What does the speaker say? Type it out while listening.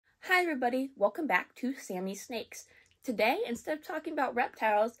Hi everybody, welcome back to Sammy's Snakes. Today, instead of talking about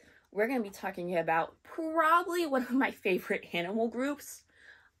reptiles, we're going to be talking about probably one of my favorite animal groups,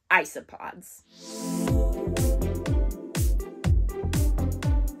 isopods.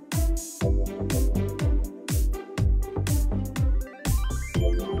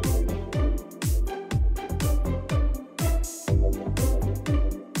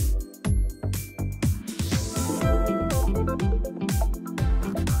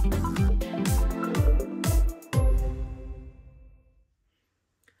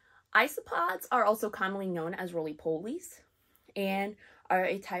 Isopods are also commonly known as roly-polies and are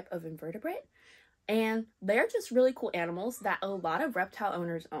a type of invertebrate, and they're just really cool animals that a lot of reptile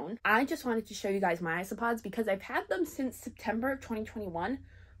owners own. I just wanted to show you guys my isopods because I've had them since September 2021,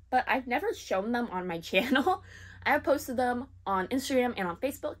 but I've never shown them on my channel. I have posted them on Instagram and on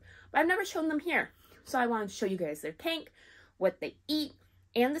Facebook, but I've never shown them here. So I wanted to show you guys their tank, what they eat,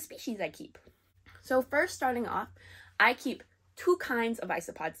 and the species I keep. So first, starting off, I keep two kinds of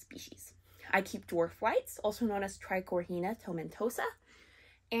isopod species. I keep dwarf whites, also known as Trichorhina tomentosa,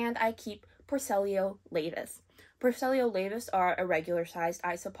 and I keep Porcellio laevis. Porcellio laevis are a regular-sized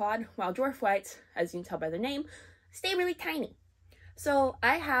isopod, while dwarf whites, as you can tell by their name, stay really tiny. So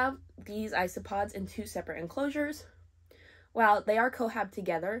I have these isopods in two separate enclosures. While they are cohabbed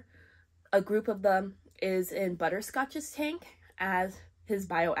together, a group of them is in Butterscotch's tank as his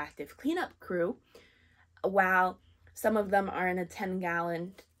bioactive cleanup crew, while some of them are in a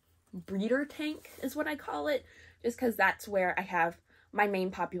 10-gallon breeder tank, is what I call it, just because that's where I have my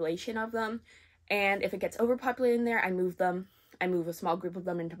main population of them. And if it gets overpopulated in there, I move a small group of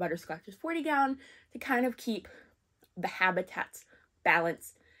them into Butterscotch's 40-gallon to kind of keep the habitats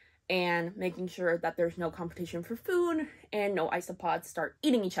balanced and making sure that there's no competition for food and no isopods start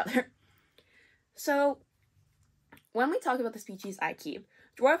eating each other. So when we talk about the species I keep,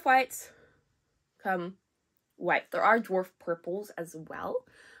 dwarf whites come white. There are dwarf purples as well,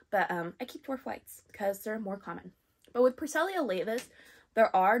 but I keep dwarf whites because they're more common. But with Porcellio laevis,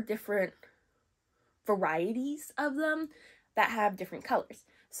 there are different varieties of them that have different colors.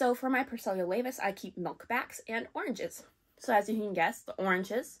 So for my Porcellio laevis, I keep milkbacks and oranges. So as you can guess, the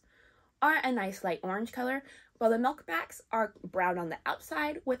oranges are a nice light orange color, while the milkbacks are brown on the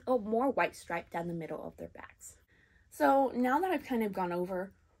outside with a more white stripe down the middle of their backs. So now that I've kind of gone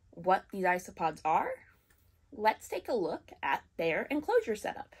over what these isopods are, let's take a look at their enclosure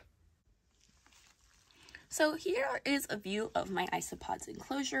setup. So here is a view of my isopods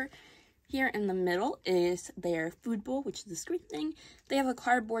enclosure. Here in the middle is their food bowl, which is the screen thing. They have a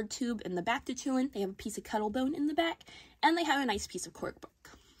cardboard tube in the back to chew in. They have a piece of kettle bone in the back, and they have a nice piece of cork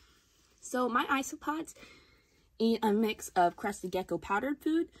bark. So my isopods eat a mix of crested gecko powdered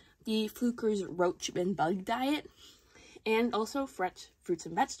food, the Fluker's roach and bug diet, and also fresh fruits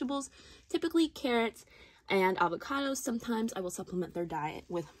and vegetables, typically carrots and avocados. Sometimes I will supplement their diet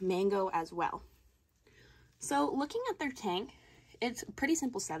with mango as well. So looking at their tank, it's a pretty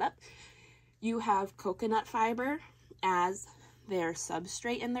simple setup. You have coconut fiber as their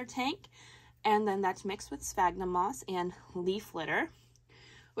substrate in their tank, and then that's mixed with sphagnum moss and leaf litter,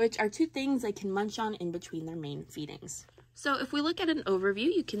 which are two things they can munch on in between their main feedings. So if we look at an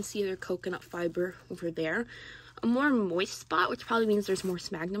overview, you can see their coconut fiber over there, a more moist spot, which probably means there's more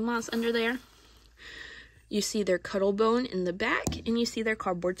sphagnum moss under there. You see their cuttle bone in the back, and you see their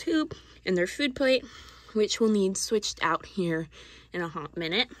cardboard tube and their food plate, which will need switched out here in a hot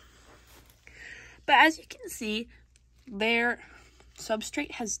minute. But as you can see, their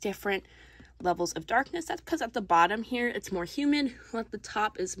substrate has different levels of darkness. That's because at the bottom here, it's more humid, while at the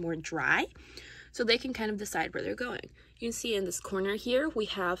top is more dry. So they can kind of decide where they're going. You can see in this corner here, we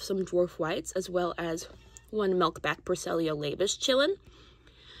have some dwarf whites as well as one milkback Porcellio laevis chillin'.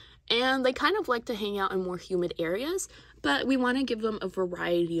 And they kind of like to hang out in more humid areas, but we want to give them a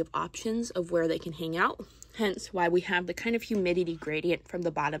variety of options of where they can hang out, hence why we have the kind of humidity gradient from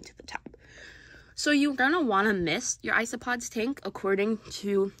the bottom to the top. So you're going to want to mist your isopods tank according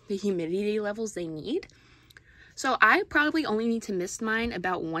to the humidity levels they need. So I probably only need to mist mine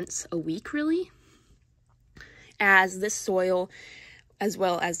about once a week, really, as this soil, as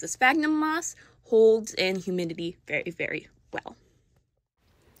well as the sphagnum moss, holds in humidity very, very well.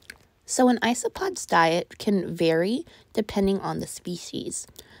 So an isopod's diet can vary depending on the species.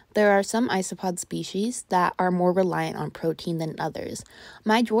 There are some isopod species that are more reliant on protein than others.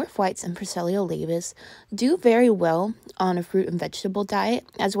 My dwarf whites and Porcellio laevis do very well on a fruit and vegetable diet,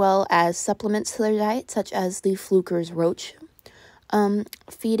 as well as supplements to their diet, such as the Fluker's roach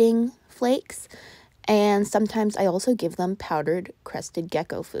feeding flakes, and sometimes I also give them powdered crested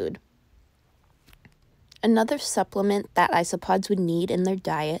gecko food. Another supplement that isopods would need in their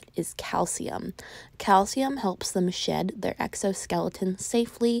diet is calcium. Calcium helps them shed their exoskeleton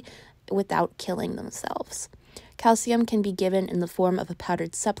safely without killing themselves. Calcium can be given in the form of a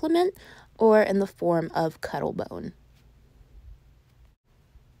powdered supplement or in the form of cuttle bone.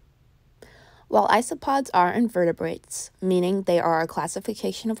 While isopods are invertebrates, meaning they are a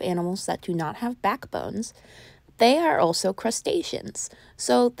classification of animals that do not have backbones, they are also crustaceans,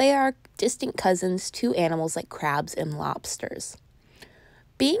 so they are distant cousins to animals like crabs and lobsters.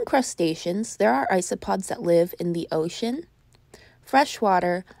 Being crustaceans, there are isopods that live in the ocean,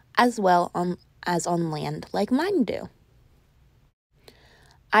 freshwater, as well as on land, like mine do.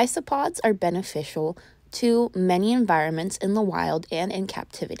 Isopods are beneficial to many environments in the wild and in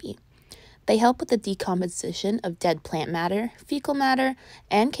captivity. They help with the decomposition of dead plant matter, fecal matter,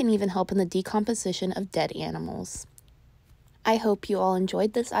 and can even help in the decomposition of dead animals. I hope you all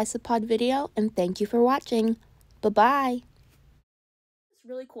enjoyed this isopod video, and thank you for watching. Bye-bye! It's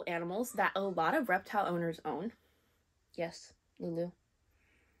really cool animals that a lot of reptile owners own. Yes, Lulu.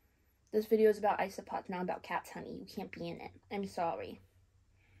 This video is about isopods, not about cats, honey. You can't be in it. I'm sorry.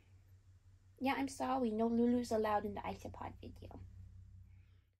 Yeah, I'm sorry. No Lulu's allowed in the isopod video.